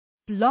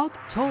Blog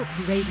Talk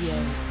Radio.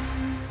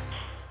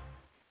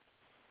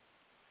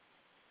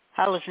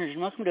 Hi, listeners, and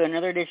welcome to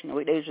another edition of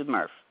Weekdays with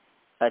Murph.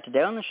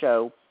 Today on the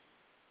show,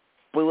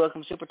 we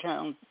welcome super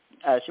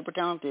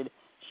talented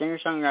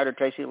singer-songwriter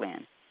Tracie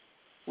Lynn.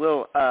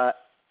 We'll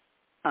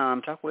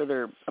talk with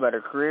her about her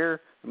career,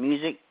 her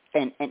music,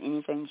 and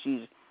anything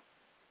she's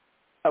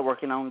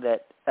working on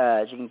that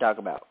she can talk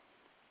about.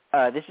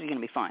 This is going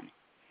to be fun.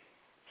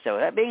 So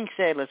that being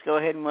said, let's go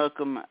ahead and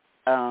welcome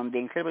the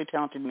incredibly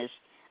talented Miss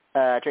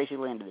Tracie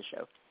Lynn to the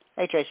show.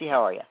 Hey, Tracie,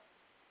 how are you?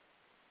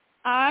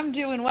 I'm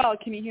doing well.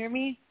 Can you hear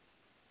me?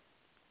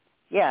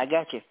 Yeah, I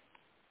got you.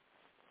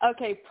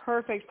 Okay,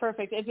 perfect.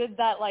 It did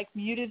that,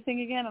 muted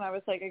thing again, and I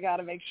was like, I got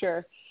to make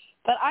sure.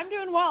 But I'm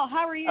doing well.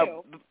 How are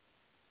you?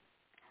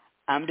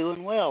 I'm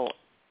doing well.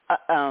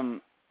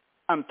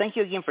 Thank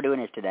you again for doing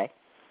this today.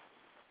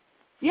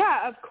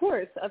 Yeah, of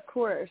course.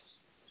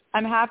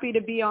 I'm happy to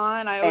be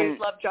on. I always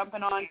love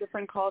jumping on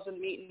different calls and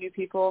meeting new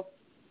people.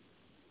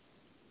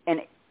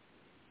 And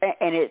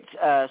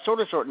it's sort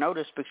of short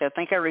notice because I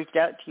think I reached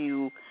out to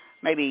you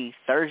maybe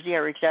Thursday. I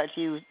reached out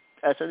to you,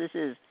 so this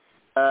is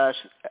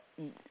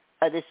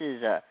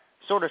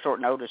sort of short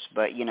notice,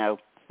 but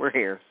we're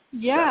here.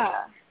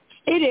 Yeah, so.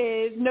 It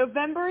is.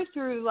 November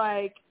through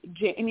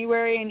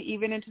January and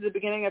even into the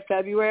beginning of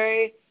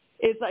February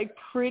is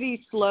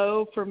pretty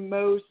slow for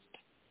most.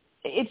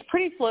 It's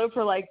pretty slow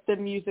for the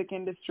music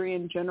industry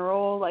in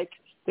general.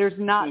 There's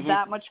not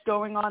that much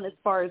going on as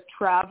far as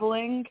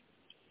traveling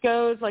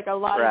goes. A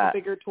lot of the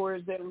bigger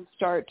tours, they don't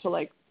start till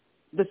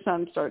the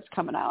sun starts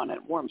coming out and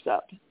it warms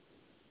up.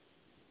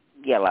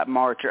 Yeah, like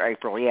March or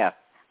April. Yeah,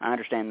 I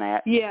understand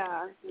that.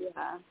 Yeah.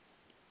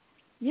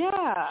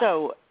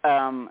 So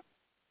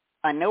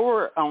I know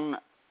we're on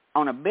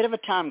a bit of a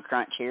time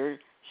crunch here,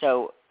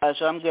 so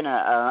I'm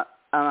gonna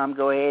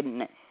go ahead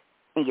and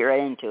get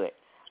right into it.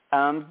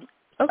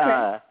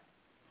 Okay.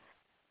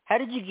 How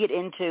did you get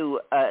into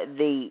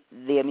the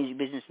music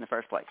business in the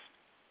first place?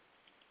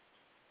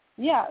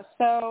 Yeah,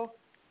 so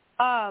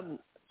I'll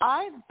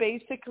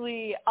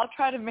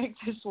try to make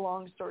this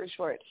long story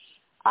short.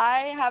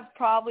 I have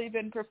probably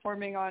been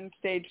performing on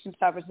stage since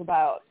I was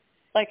about,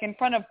 in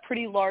front of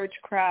pretty large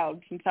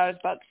crowds since I was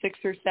about 6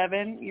 or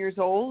 7 years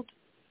old.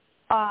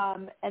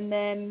 And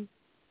then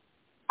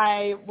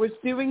I was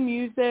doing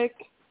music.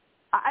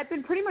 I've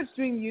been pretty much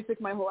doing music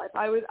my whole life.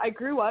 I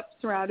grew up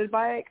surrounded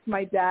by it 'cause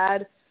my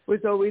dad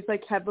was always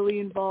heavily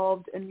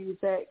involved in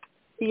music.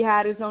 He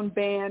had his own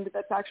band.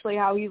 That's actually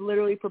how he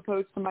literally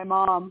proposed to my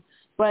mom.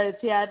 But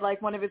he had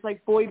one of his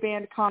boy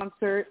band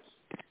concerts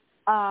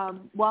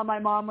while my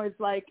mom was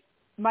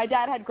my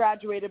dad had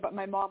graduated, but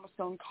my mom was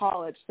still in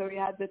college. So he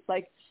had this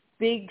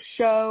big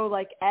show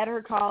at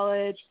her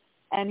college,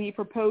 and he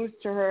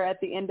proposed to her at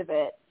the end of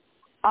it.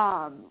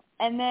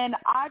 And then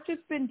I've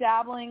just been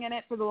dabbling in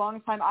it for the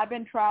longest time. I've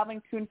been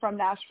traveling to and from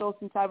Nashville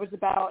since I was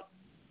about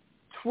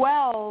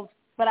 12,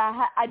 but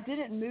I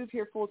didn't move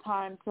here full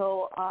time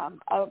till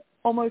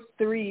almost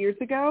 3 years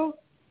ago.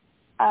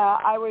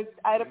 I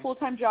had a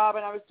full-time job,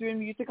 and I was doing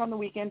music on the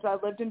weekends. I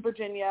lived in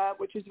Virginia,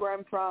 which is where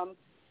I'm from,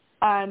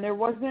 and there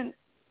wasn't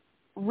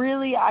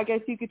really, I guess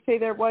you could say,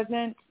 there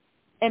wasn't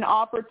an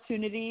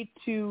opportunity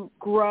to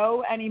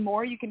grow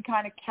anymore. You can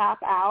kind of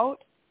cap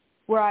out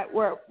where I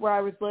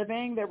was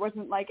living. There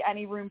wasn't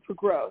any room for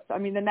growth. I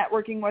mean, the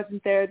networking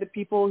wasn't there. The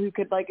people who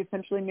could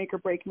essentially make or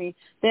break me,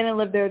 they didn't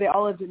live there. They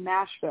all lived in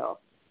Nashville.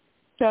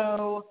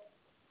 So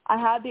I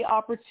had the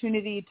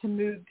opportunity to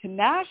move to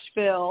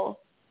Nashville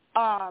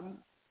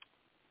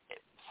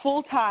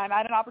full-time. I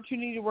had an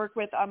opportunity to work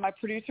with my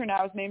producer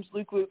now. His name's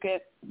Luke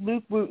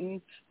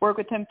Wooten. Worked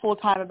with him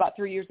full-time about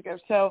 3 years ago.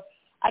 So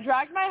I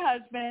dragged my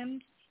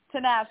husband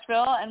to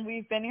Nashville, and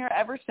we've been here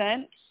ever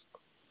since.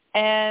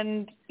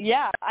 And,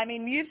 yeah, I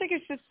mean, music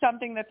is just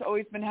something that's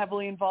always been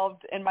heavily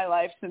involved in my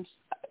life since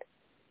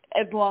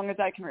as long as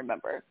I can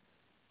remember.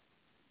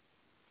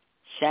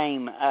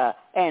 Same.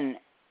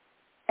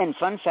 And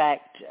fun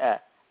fact,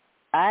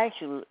 I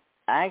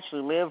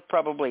actually live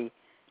probably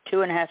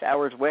 2.5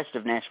 hours west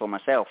of Nashville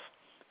myself.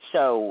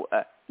 So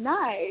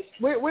nice.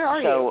 Where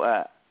are you?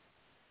 So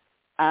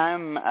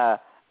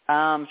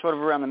I'm sort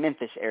of around the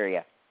Memphis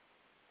area.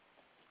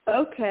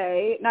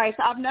 Okay, nice.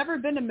 I've never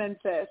been to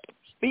Memphis,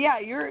 but yeah,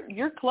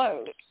 you're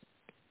close.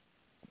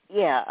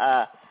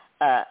 Yeah.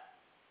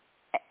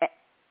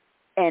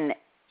 And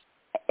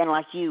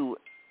like you,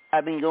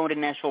 I've been going to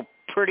Nashville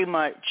pretty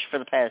much for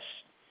the past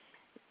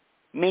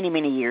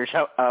many years.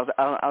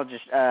 I'll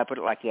just put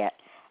it like that.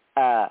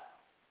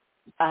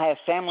 I have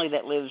family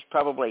that lives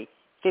probably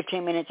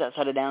 15 minutes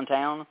outside of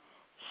downtown,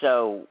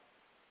 so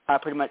I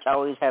pretty much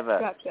always have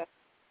a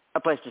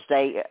place to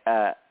stay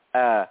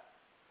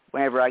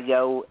whenever I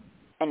go.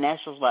 And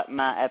Nashville's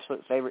my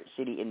absolute favorite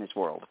city in this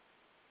world.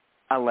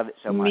 I love it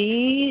so much.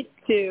 Me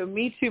too.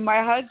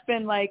 My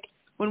husband,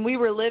 when we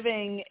were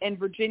living in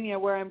Virginia,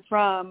 where I'm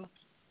from,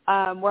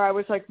 where I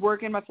was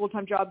working my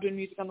full-time job doing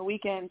music on the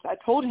weekends, I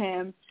told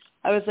him,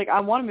 I was I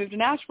want to move to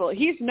Nashville.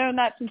 He's known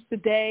that since the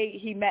day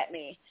he met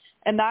me.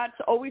 And that's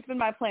always been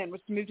my plan,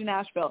 was to move to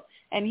Nashville.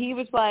 And he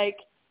was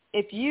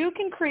if you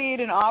can create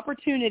an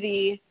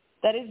opportunity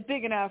that is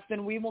big enough,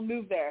 then we will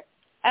move there.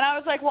 And I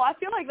was like, well, I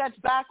feel like that's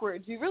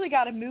backwards. You really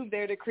got to move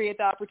there to create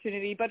the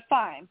opportunity, but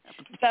fine.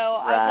 So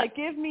I was like,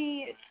 give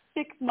me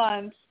 6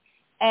 months,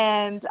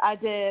 and I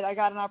did. I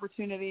got an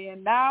opportunity,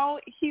 and now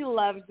he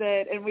loves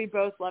it, and we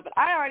both love it.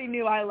 I already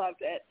knew I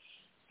loved it.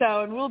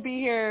 So, and we'll be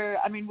here.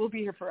 I mean, we'll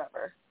be here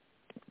forever.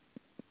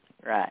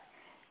 Right.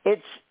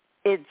 It's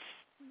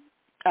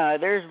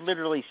there's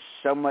literally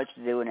so much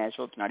to do in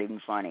Nashville. It's not even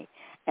funny.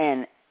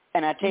 And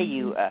I tell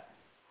you,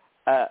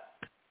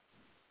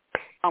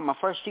 on my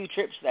first 2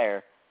 trips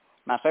there,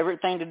 my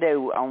favorite thing to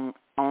do on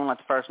like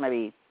the first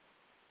maybe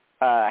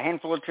a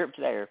handful of trips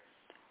there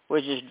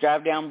was just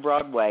drive down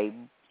Broadway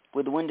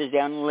with the windows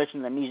down and listen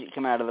to the music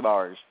come out of the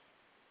bars.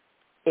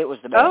 It was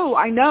the best. Oh,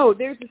 I know.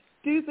 There's a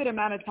stupid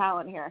amount of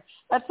talent here.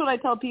 That's what I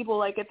tell people.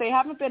 Like, if they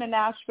haven't been in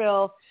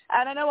Nashville,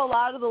 and I know a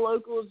lot of the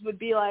locals would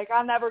be like,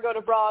 I'll never go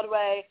to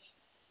Broadway.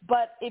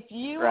 But if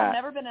you have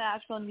never been to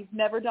Nashville and you've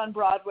never done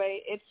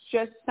Broadway, it's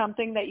just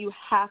something that you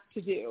have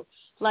to do.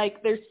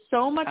 Like, there's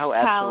so much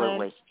talent.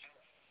 Absolutely.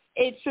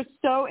 It's just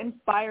so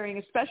inspiring,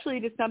 especially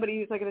to somebody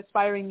who's like an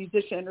aspiring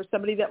musician or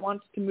somebody that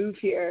wants to move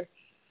here.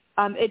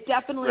 It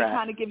definitely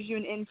kind of gives you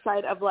an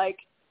insight of, like,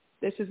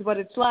 this is what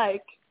it's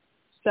like.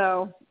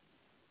 So.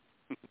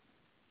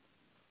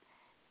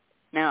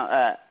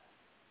 Now,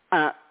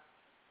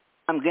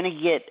 I'm going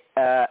to get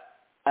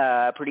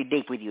pretty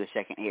deep with you a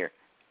second here.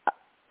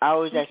 I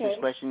always ask this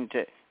question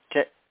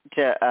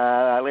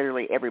to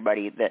literally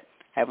everybody that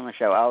have on the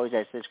show. I always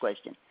ask this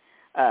question.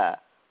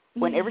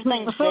 When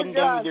everything's said and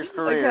done with your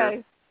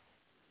career,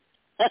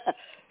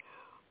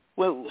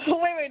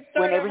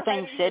 when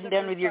everything's said and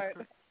done with your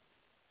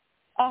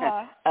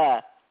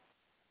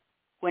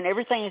when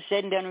everything is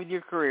said and done with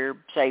your career,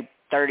 say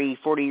 30,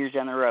 40 years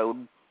down the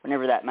road,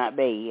 whenever that might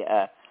be,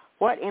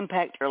 what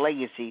impact or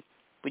legacy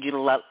would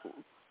you like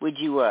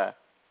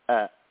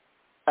to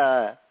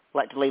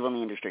leave on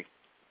the industry?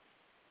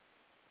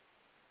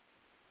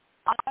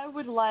 I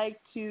would like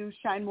to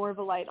shine more of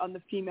a light on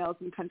the females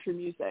in country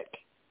music.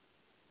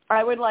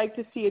 I would like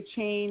to see a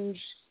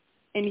change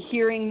in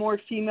hearing more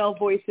female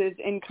voices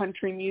in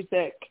country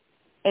music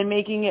and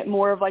making it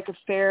more of like a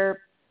fair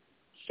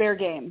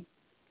game.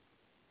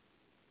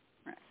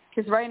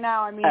 Because right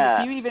now, I mean,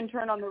 if you even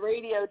turn on the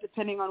radio,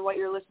 depending on what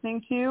you're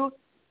listening to,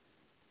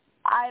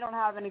 I don't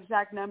have an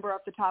exact number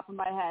off the top of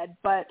my head,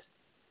 but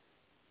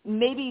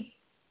maybe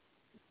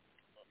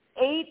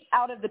 8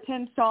 out of the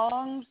 10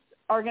 songs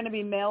are going to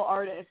be male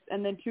artists,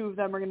 and then 2 of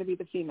them are going to be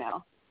the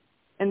female.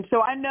 And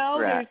so I know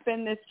there's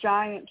been this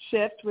giant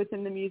shift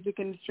within the music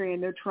industry,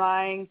 and they're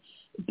trying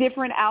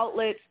different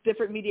outlets,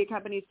 different media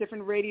companies,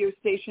 different radio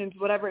stations,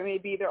 whatever it may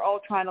be. They're all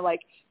trying to,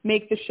 like,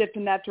 make the shift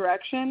in that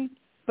direction.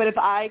 But if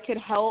I could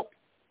help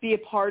be a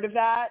part of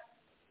that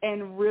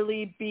and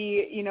really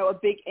be, you know, a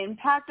big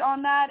impact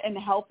on that and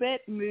help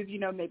it move, you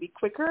know, maybe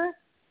quicker,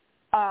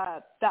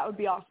 that would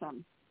be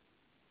awesome.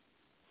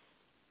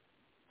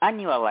 I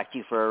knew I liked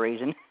you for a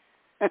reason.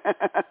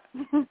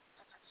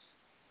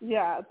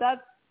 Yeah,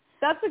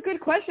 that's a good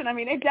question. I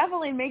mean, it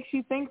definitely makes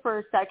you think for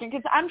a second,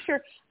 because I'm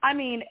sure, I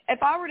mean,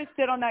 if I were to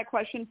sit on that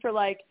question for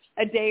like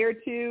a day or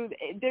two,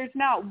 there's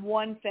not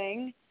one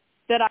thing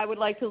that I would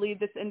like to leave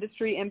this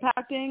industry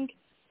impacting,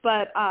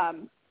 but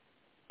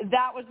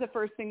that was the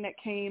first thing that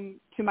came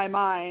to my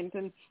mind,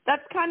 and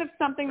that's kind of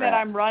something that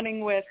I'm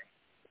running with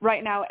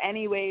right now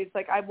anyways.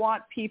 Like, I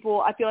want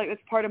people, I feel like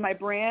it's part of my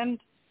brand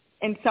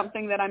and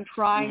something that I'm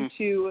trying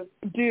to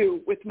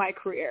do with my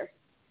career.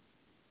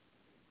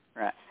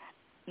 Right.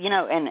 You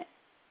know, and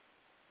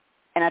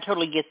I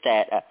totally get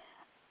that.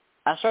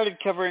 I started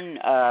covering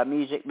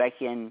music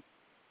back in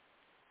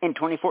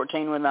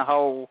 2014 when the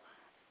whole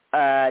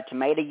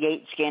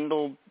Tomatogate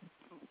scandal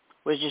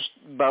was just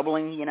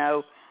bubbling, you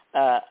know,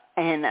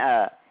 and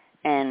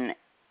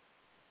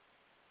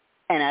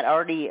I'd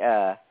already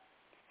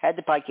had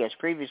the podcast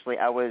previously.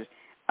 I was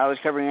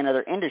covering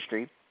another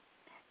industry,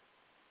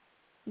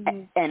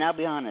 and I'll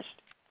be honest,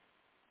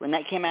 when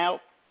that came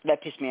out,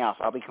 that pissed me off.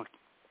 I'll be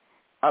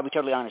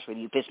totally honest with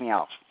you, it pissed me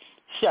off.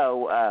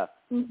 So I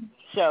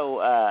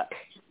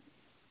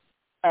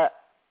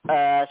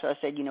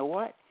said, you know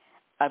what?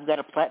 I've got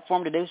a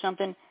platform to do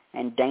something,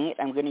 and dang it,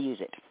 I'm going to use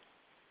it.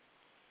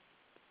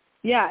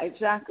 Yeah,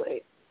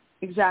 exactly.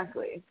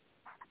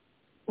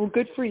 Well,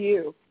 good for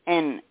you.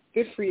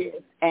 Good for you.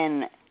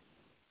 And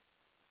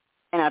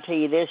I'll tell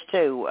you this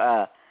too.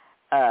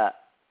 I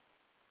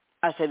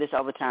say this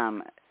all the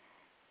time,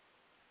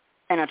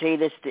 and I'll tell you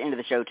this at the end of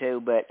the show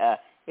too. But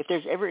if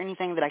there's ever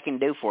anything that I can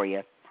do for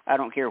you, I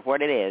don't care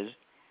what it is.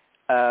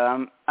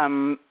 Don't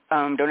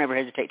ever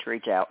hesitate to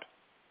reach out.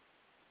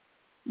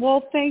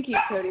 Well, thank you,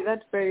 Cody.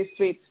 That's very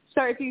sweet.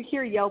 Sorry if you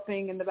hear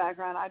yelping in the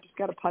background. I just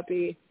got a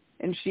puppy,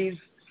 and she's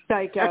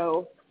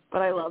psycho,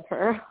 but I love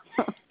her.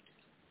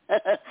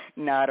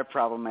 Not a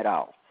problem at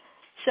all.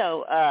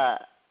 So,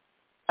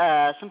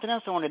 something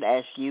else I wanted to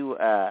ask you,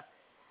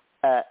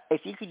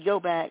 if you could go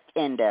back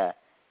and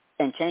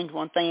change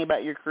one thing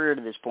about your career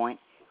to this point,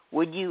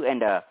 would you,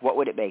 and what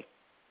would it be?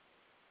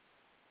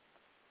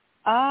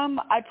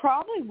 I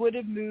probably would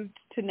have moved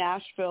to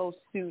Nashville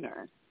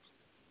sooner.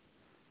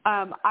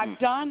 I've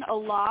done a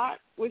lot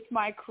with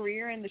my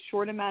career in the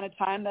short amount of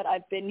time that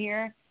I've been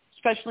here,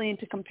 especially in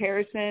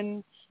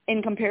comparison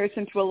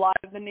to a lot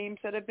of the names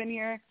that have been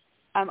here.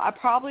 I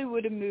probably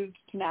would have moved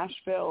to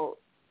Nashville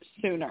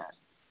sooner.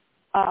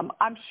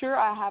 I'm sure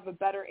I have a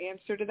better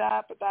answer to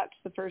that, but that's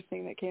the first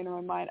thing that came to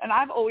my mind. And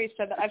I've always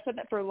said that. I've said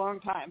that for a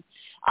long time.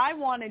 I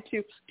wanted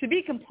to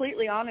be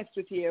completely honest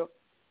with you,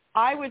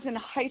 I was in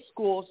high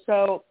school,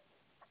 so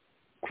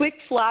quick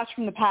flash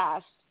from the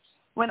past.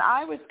 When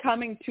I was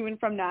coming to and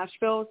from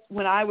Nashville,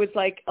 when I was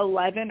like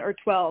 11 or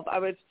 12, I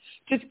was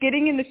just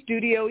getting in the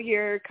studio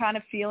here, kind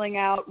of feeling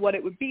out what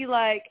it would be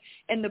like.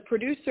 And the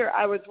producer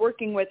I was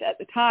working with at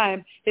the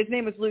time, his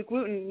name was Luke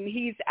Wooten, and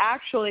he's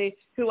actually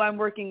who I'm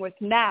working with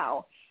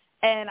now.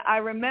 And I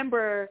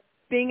remember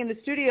being in the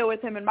studio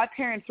with him, and my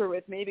parents were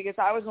with me because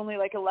I was only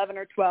like 11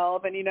 or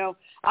 12. And, you know,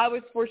 I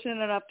was fortunate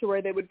enough to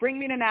where they would bring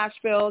me to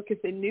Nashville because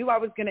they knew I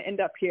was going to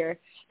end up here.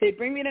 They'd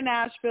bring me to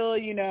Nashville,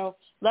 you know,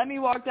 let me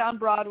walk down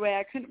Broadway.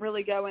 I couldn't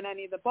really go in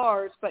any of the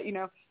bars, but, you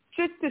know,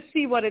 just to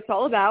see what it's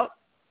all about.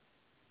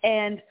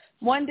 And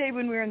one day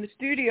when we were in the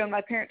studio and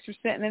my parents were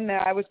sitting in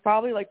there, I was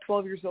probably like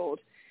 12 years old.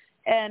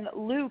 And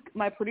Luke,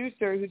 my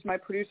producer, who's my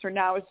producer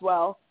now as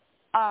well,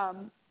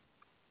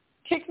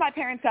 kicked my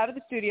parents out of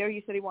the studio.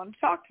 He said he wanted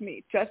to talk to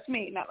me, just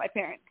me, not my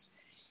parents.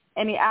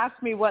 And he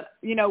asked me what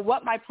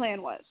my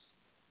plan was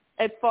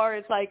as far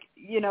as like,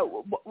 you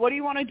know, what do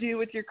you want to do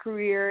with your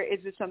career? Is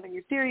this something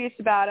you're serious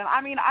about? And I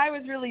mean, I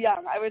was really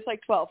young. I was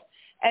like 12.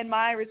 And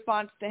my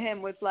response to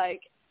him was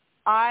like,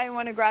 I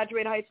want to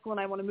graduate high school and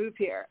I want to move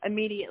here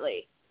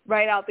immediately,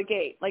 right out the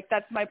gate. Like,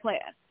 that's my plan.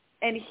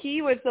 And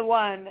he was the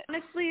one,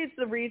 honestly, it's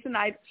the reason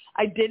I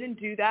didn't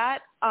do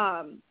that.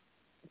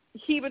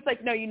 He was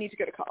like, no, you need to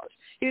go to college.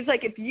 He was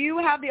like, if you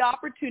have the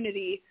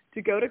opportunity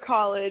to go to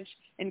college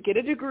and get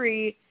a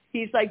degree,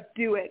 he's like,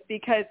 do it,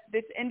 because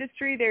this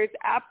industry, there's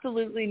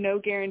absolutely no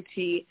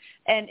guarantee.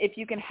 And if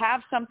you can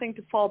have something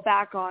to fall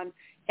back on,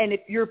 and if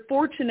you're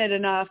fortunate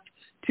enough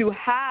to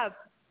have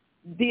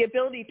the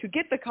ability to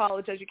get the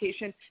college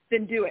education,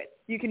 then do it.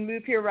 You can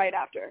move here right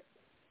after.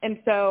 And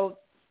so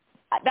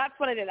that's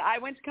what I did. I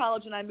went to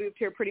college and I moved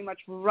here pretty much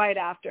right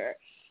after.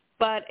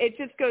 But it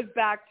just goes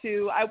back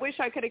to, I wish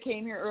I could have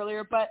came here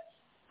earlier, but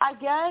I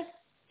guess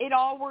it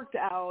all worked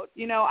out.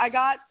 You know, I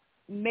got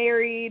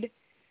married,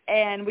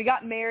 and we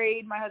got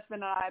married, my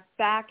husband and I,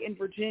 back in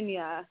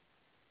Virginia.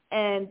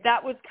 And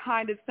that was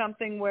kind of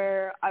something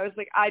where I was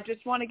like, I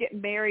just want to get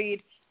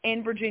married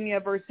in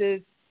Virginia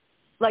versus,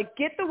 like,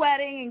 get the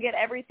wedding and get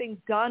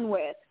everything done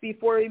with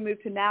before we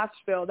move to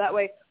Nashville. That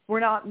way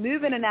we're not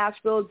moving to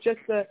Nashville just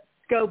to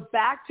go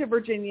back to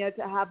Virginia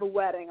to have a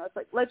wedding. I was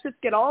like, let's just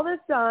get all this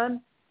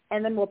done,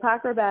 and then we'll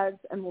pack our bags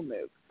and we'll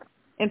move.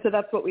 And so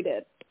that's what we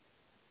did.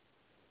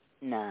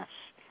 Nice.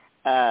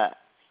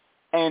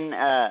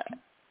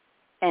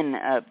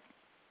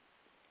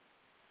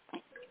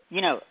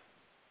 You know,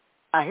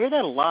 I hear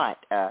that a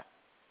lot.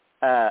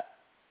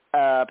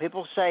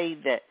 People say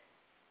that,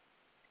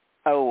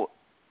 oh,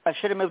 I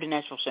should have moved to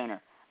Nashville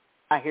sooner.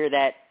 I hear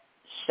that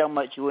so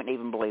much you wouldn't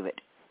even believe it.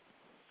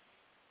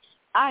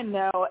 I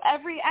know.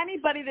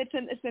 Anybody that's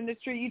in this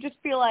industry, you just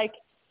feel like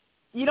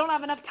you don't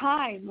have enough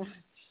time.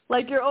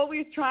 Like, you're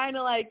always trying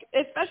to, like,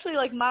 especially,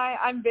 like,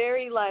 I'm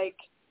very, like,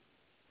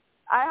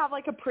 I have,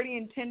 like, a pretty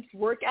intense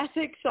work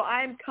ethic, so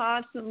I'm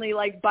constantly,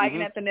 like,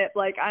 biting at the nip.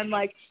 Like, I'm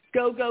like,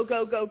 go, go,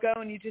 go, go, go,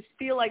 and you just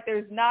feel like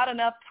there's not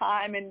enough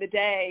time in the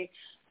day,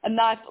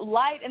 enough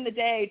light in the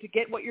day to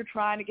get what you're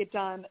trying to get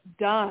done.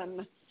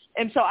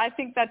 And so I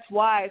think that's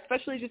why,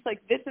 especially just,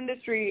 like, this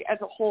industry as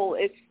a whole,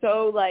 it's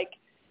so, like,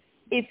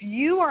 if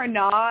you are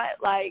not,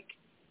 like,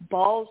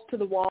 balls to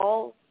the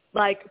wall,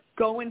 like,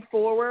 going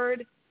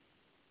forward,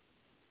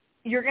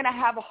 you're going to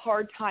have a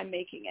hard time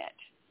making it.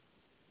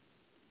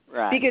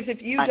 Right. Because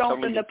if you don't,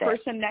 then the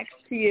person next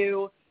to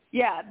you,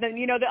 then,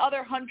 you know, the other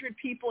 100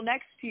 people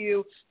next to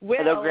you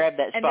will. They'll grab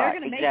that spot. And they're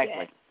going to make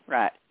it.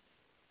 Right.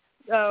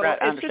 So right.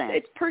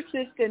 it's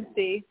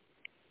persistency.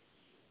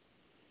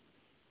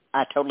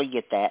 I totally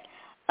get that.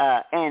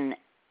 And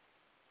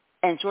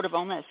sort of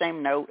on that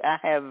same note,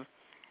 I've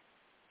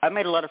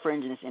made a lot of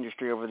friends in this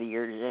industry over the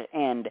years,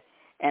 and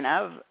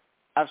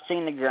I've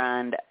seen the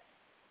grind.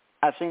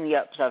 I've seen the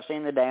ups, I've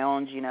seen the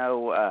downs, you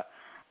know,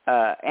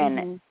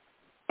 and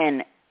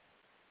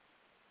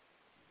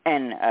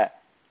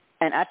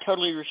I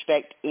totally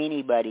respect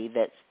anybody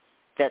that's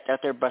out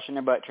there busting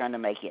their butt trying to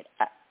make it.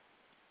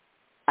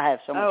 I have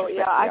so much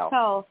respect for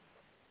y'all.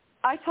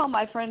 I tell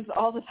my friends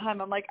all the time,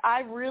 I'm like,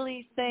 I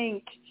really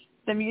think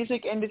the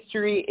music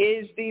industry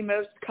is the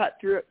most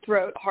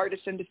cutthroat,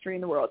 hardest industry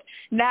in the world.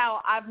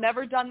 Now, I've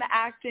never done the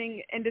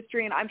acting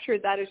industry, and I'm sure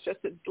that is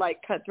just as,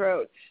 like,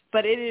 cutthroat,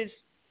 but it is.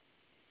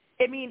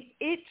 I mean,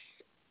 it's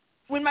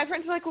when my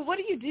friends are like, well, what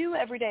do you do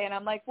every day? And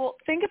I'm like, well,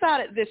 think about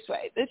it this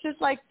way. This is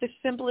like the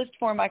simplest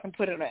form I can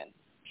put it in.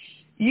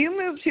 You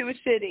move to a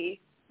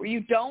city where you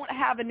don't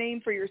have a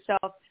name for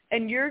yourself,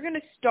 and you're going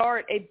to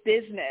start a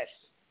business.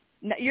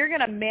 You're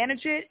going to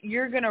manage it.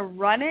 You're going to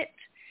run it.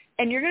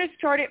 and you're going to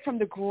start it from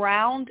the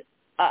ground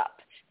up.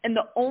 And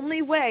the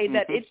only way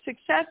that it's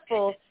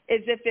successful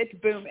is if it's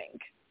booming.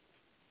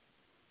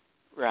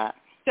 Right.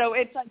 So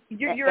it's like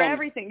you're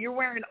everything. You're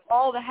wearing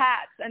all the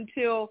hats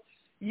until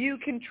you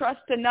can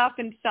trust enough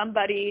in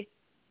somebody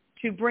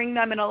to bring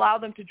them and allow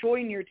them to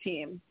join your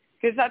team.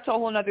 Because that's a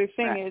whole other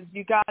thing is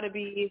you got to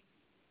be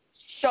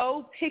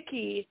so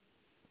picky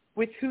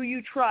with who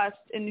you trust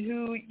and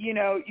who,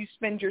 you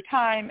spend your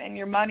time and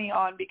your money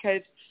on,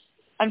 because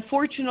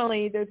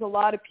unfortunately there's a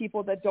lot of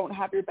people that don't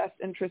have your best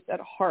interest at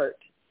heart.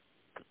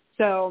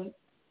 So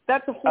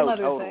that's a whole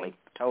other thing.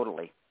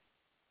 Totally.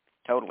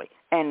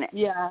 And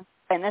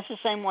and that's the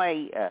same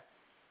way.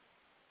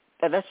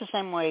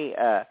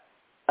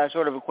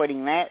 Sort of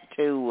equating that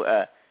to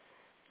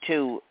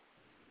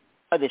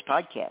this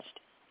podcast.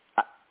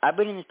 I've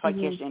been in this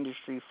podcast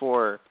industry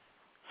for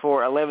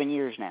 11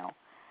 years now,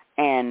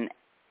 and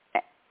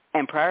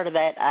prior to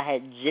that, I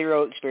had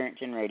zero experience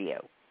in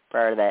radio.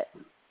 Prior to that,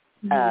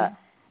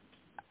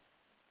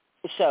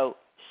 so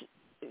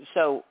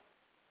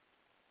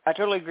I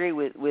totally agree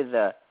with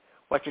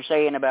what you're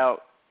saying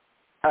about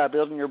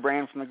building your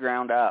brand from the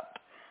ground up.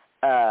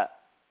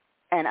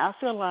 And I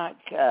feel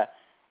like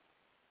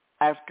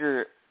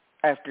after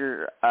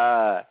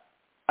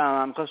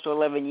close to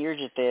 11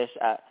 years at this,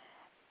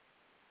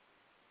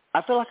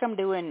 I feel like I'm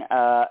doing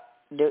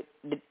pretty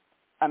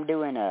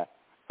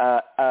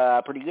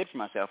good for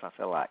myself. I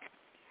feel like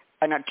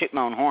I not toot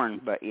my own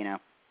horn, but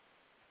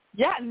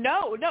Yeah,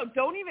 no,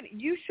 don't even.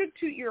 You should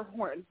toot your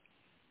horn.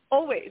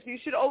 Always. You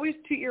should always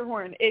toot your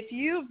horn. If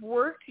you've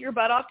worked your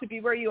butt off to be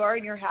where you are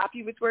and you're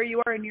happy with where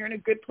you are and you're in a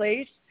good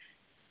place,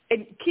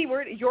 and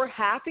keyword, you're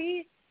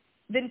happy,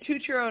 then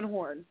toot your own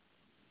horn.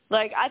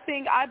 Like, I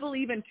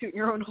believe in tooting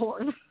your own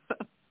horn.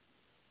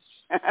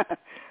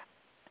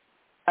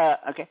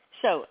 Okay.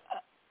 So,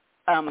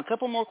 a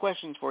couple more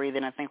questions for you,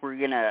 then I think we're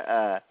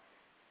gonna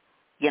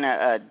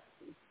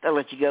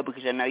let you go,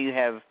 because I know you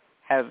have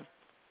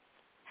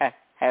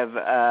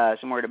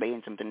somewhere to be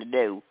and something to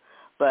do.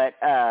 But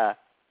as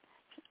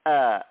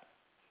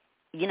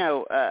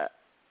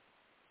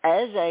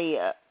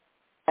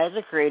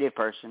a creative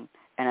person,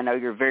 and I know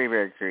you're very,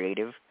 very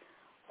creative,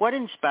 what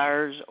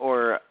inspires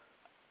or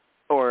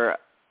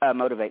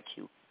motivates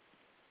you?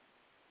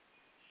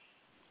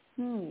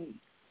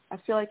 I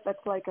feel like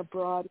that's like a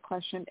broad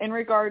question in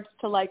regards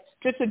to like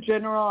just a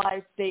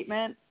generalized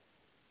statement.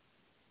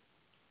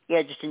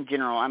 Yeah, just in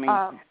general. I mean,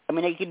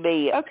 it could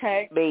be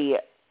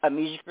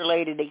music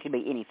related. It could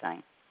be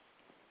anything.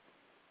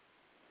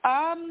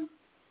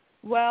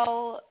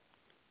 Well,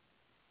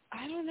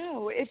 I don't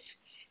know.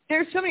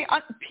 There's so many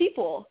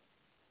people.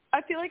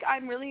 I feel like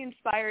I'm really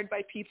inspired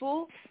by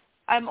people.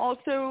 I'm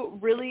also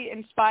really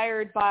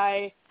inspired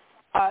by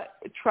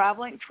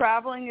traveling.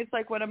 Traveling is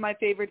like one of my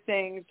favorite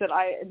things that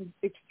I am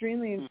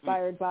extremely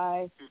inspired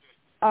by.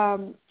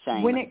 Same.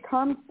 When it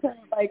comes to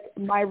like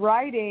my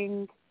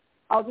writing,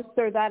 I'll just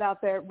throw that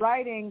out there.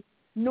 Writing,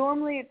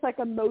 normally it's like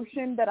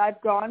emotion that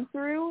I've gone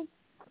through,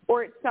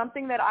 or it's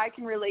something that I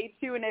can relate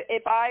to. And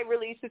if I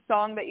release a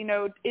song that,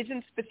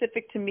 isn't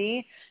specific to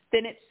me,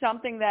 then it's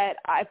something that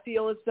I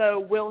feel as though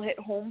will hit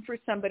home for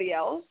somebody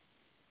else.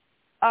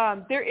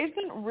 There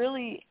isn't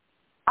really,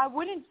 I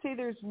wouldn't say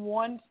there's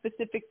one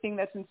specific thing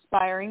that's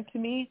inspiring to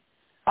me.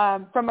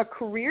 From a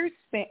career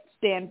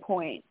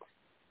standpoint,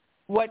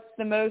 what's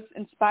the most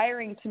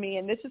inspiring to me,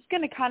 and this is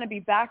going to kind of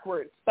be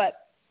backwards,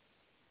 but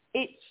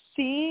it's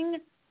seeing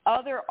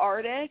other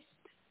artists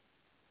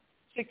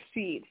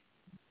succeed.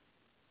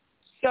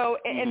 So,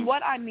 and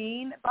what I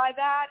mean by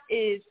that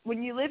is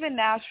when you live in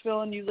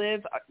Nashville and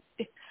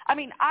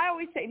I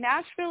always say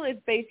Nashville is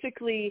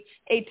basically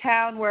a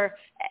town where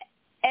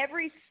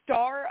every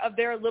star of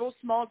their little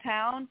small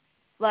town,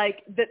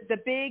 like the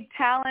big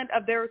talent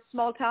of their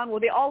small town, well,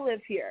 they all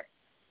live here.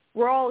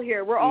 We're all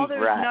here. We're all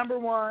their number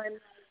one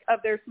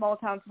of their small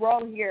towns. We're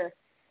all here.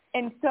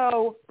 And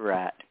so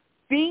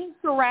being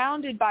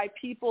surrounded by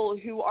people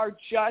who are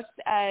just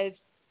as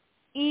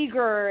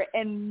eager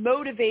and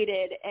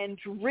motivated and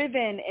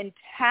driven and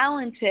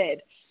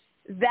talented,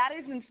 that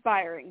is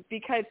inspiring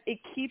because it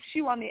keeps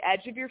you on the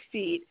edge of your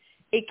feet.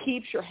 It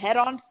keeps your head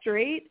on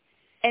straight,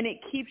 and it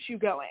keeps you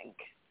going.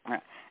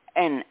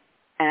 And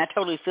I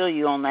totally feel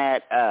you on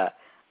that.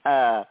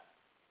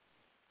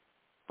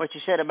 What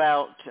you said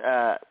about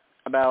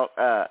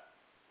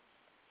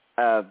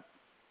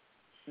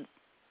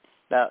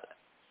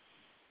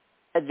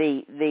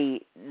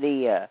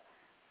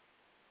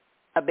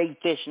a big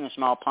fish in a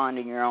small pond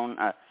in your own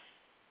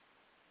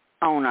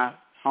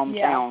hometown,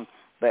 Yeah.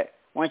 But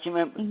once you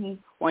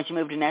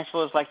move to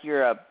Nashville, it's like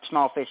you're a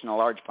small fish in a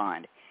large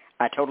pond.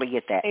 I totally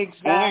get that.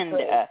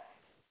 Exactly.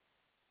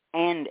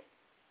 And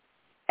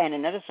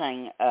another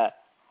thing,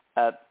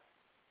 as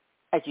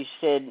you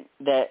said,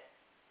 that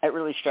it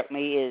really struck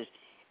me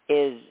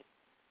is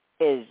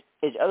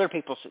other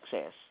people's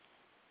success.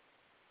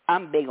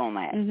 I'm big on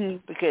that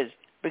because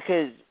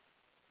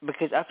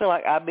I feel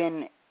like I've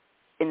been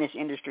in this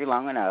industry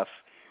long enough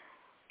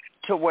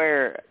to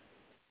where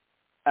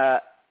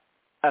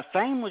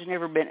fame's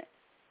never been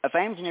a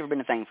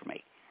thing for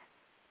me.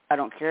 I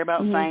don't care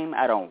about fame.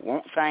 I don't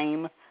want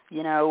fame.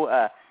 You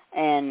know,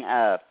 and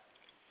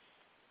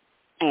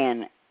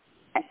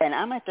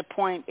I'm at the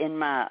point in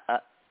my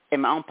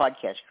own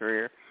podcast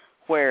career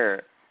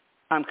where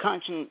I'm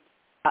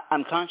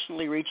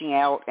constantly reaching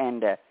out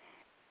and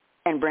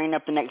bringing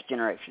up the next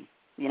generation.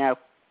 You know.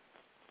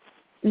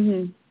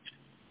 Mhm.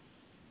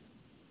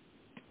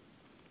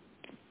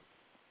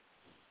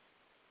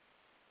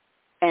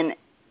 And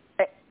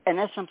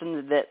that's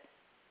something that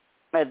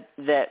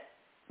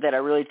I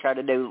really try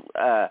to do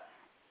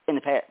in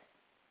the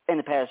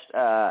past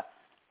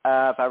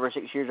 5 or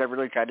 6 years. I've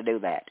really tried to do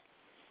that.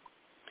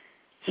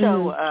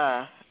 So,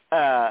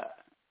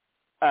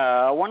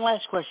 one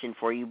last question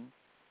for you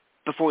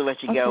before we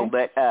let you go.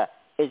 But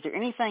is there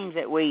anything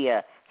that we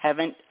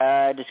haven't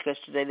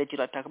discussed today that you'd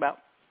like to talk about?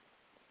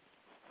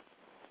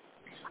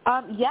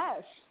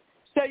 Yes.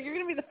 So you're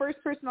going to be the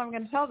first person I'm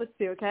going to tell this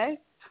to, okay?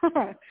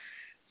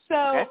 So,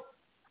 okay.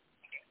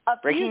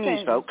 Breaking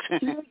news, folks.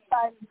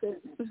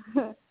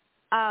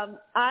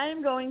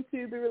 I'm going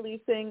to be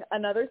releasing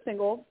another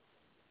single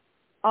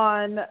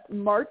on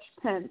March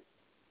 10th.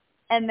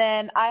 And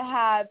then I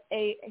have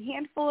a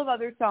handful of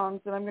other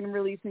songs that I'm going to be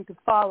releasing to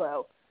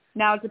follow.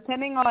 Now,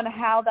 depending on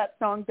how that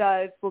song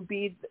does will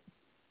be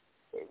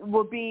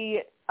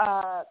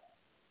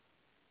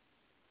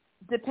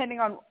depending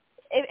on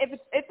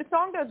if the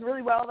song does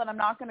really well, then I'm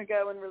not going to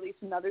go and release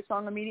another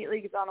song immediately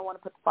because I don't want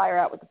to put the fire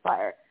out with the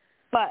fire.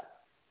 But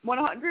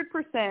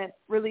 100%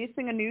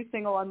 releasing a new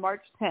single on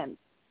March 10th.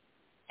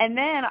 And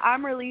then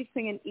I'm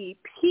releasing an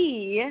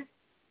EP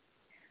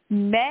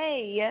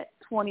May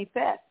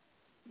 25th.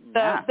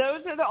 So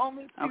those are the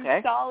only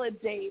two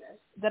solid dates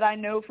that I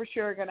know for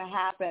sure are going to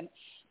happen.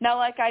 Now,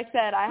 like I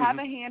said, I have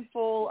a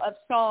handful of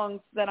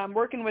songs that I'm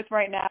working with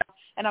right now,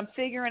 and I'm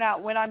figuring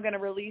out when I'm going to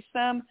release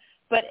them.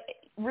 But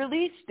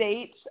release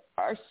dates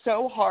are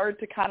so hard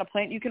to kind of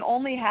plan. You can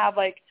only have,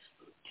 like,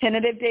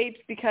 tentative dates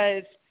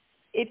because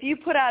if you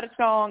put out a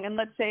song and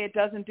let's say it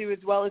doesn't do as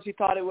well as you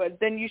thought it would,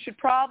 then you should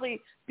probably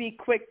be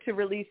quick to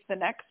release the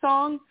next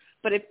song.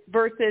 But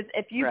versus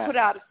if you put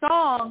out a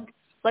song,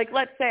 like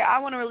let's say I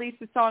want to release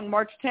the song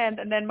March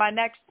 10th and then my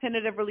next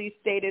tentative release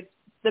date is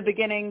the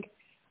beginning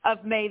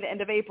of May, the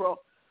end of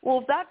April. Well,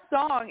 if that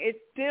song is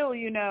still,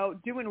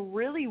 doing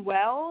really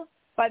well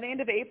by the end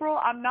of April,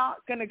 I'm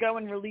not going to go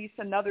and release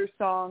another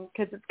song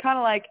because it's kind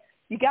of like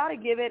you got to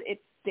give it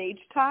its stage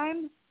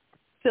time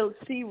to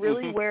see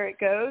really where it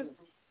goes.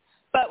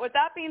 But with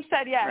that being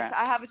said, yes,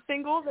 I have a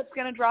single that's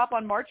going to drop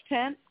on March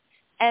 10th,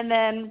 and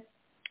then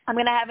I'm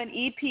going to have an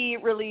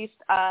EP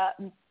released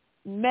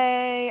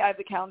May. I have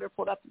the calendar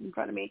pulled up in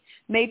front of me,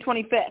 May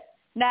 25th.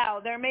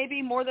 Now, there may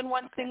be more than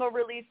one single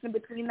released in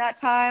between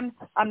that time.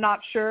 I'm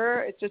not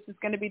sure. It's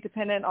going to be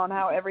dependent on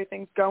how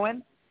everything's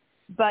going.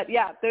 But,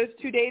 yeah, those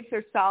 2 dates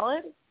are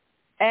solid,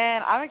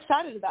 and I'm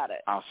excited about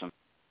it. Awesome.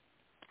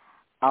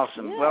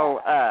 Yeah.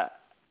 Well,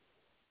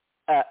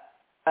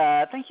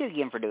 thank you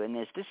again for doing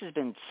this. This has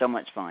been so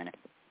much fun.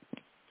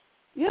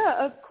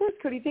 Yeah, of course,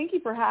 Cody. Thank you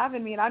for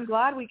having me, and I'm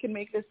glad we can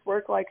make this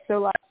work like so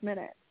last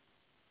minute.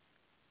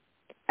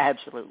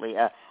 Absolutely.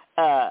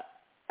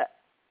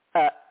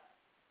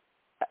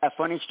 A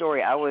funny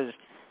story. I was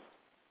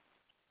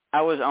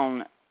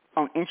on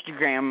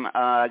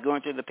Instagram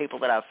going through the people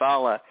that I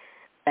follow,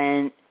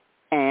 and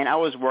I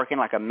was working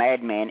like a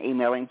madman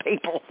emailing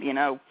people, and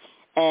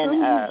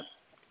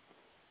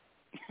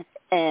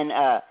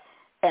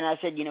and I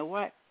said, you know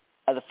what?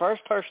 The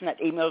first person that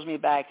emails me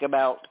back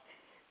about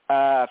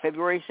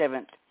February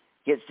 7th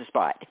gets the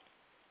spot.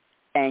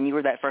 And you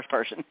were that first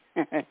person.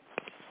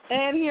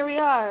 And here we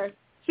are.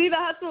 See, the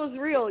hustle is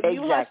real. Exactly.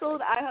 You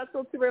hustled, I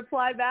hustled to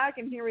reply back,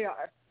 and here we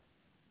are.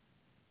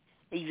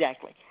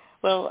 Exactly.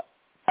 Well,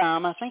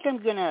 I think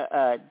I'm going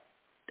to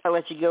I'll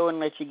let you go and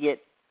let you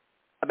get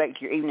back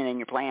to your evening and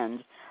your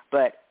plans.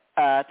 But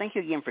thank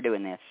you again for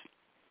doing this.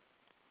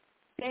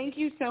 Thank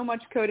you so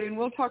much, Cody, and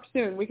we'll talk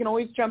soon. We can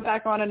always jump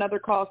back on another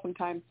call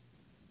sometime.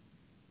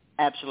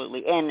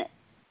 Absolutely. And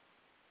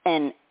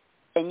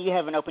you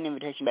have an open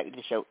invitation back to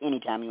the show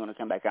anytime you want to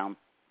come back on.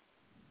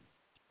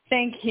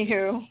 Thank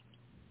you.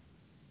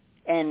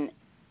 And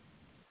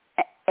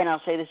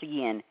I'll say this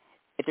again.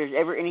 If there's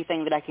ever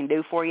anything that I can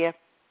do for you,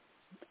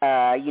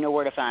 you know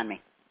where to find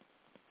me.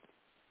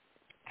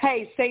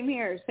 Hey, same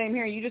here. Same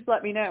here. You just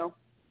let me know.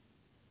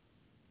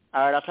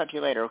 All right, I'll talk to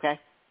you later, okay?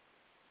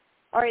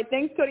 All right,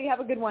 thanks, Cody. Have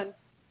a good one.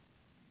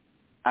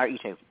 All right, you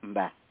too.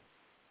 Bye.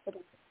 Okay.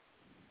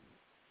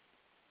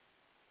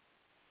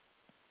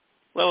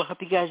 Well, I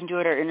hope you guys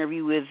enjoyed our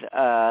interview with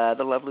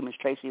the lovely Miss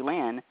Tracie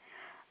Lynn.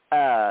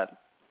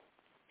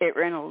 It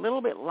ran a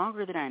little bit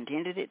longer than I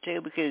intended it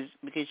to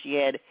because she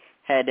had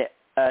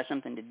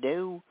something to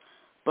do,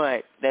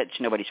 but that's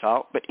nobody's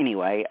fault. But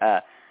anyway,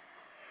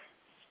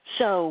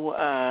 so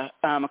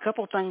a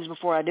couple of things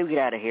before I do get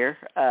out of here.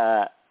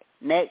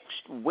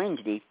 Next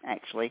Wednesday,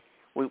 actually,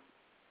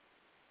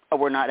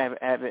 we're not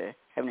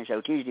having a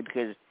show Tuesday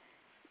because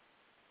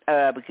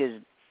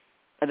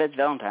that's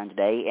Valentine's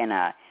Day, and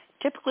I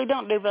typically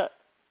don't do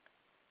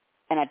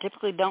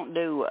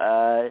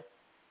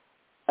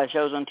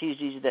shows on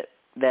Tuesdays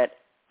that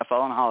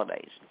fall on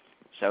holidays.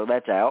 So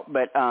that's out.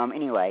 But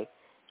anyway,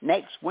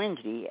 next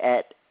Wednesday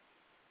at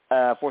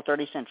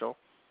 4:30 Central,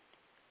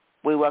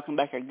 we welcome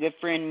back our good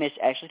friend Miss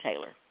Ashley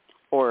Taylor,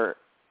 or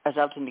as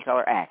I tend to call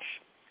her,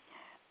 Ash.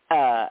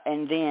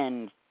 And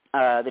then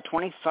the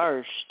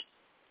 21st,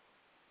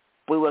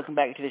 we welcome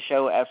back to the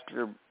show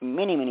after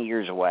many, many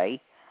years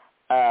away,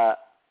 our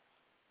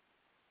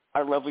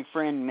lovely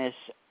friend Miss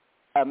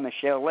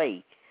Michelle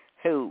Lee,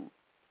 who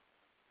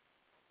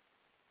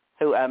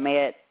I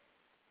met.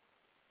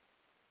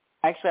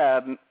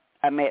 Actually,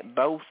 I met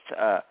both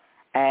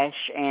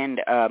Ash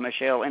and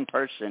Michelle in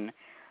person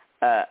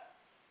at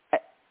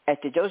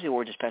the Josie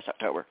Awards this past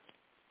October.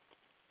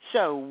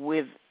 So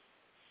with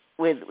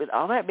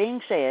all that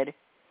being said,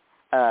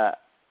 I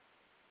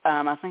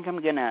think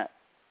I'm gonna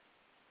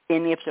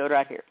end the episode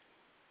right here.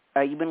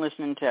 You've been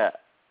listening to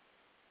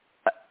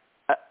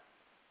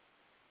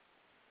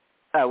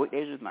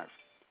Weekdays with Murph.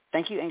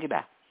 Thank you and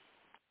goodbye.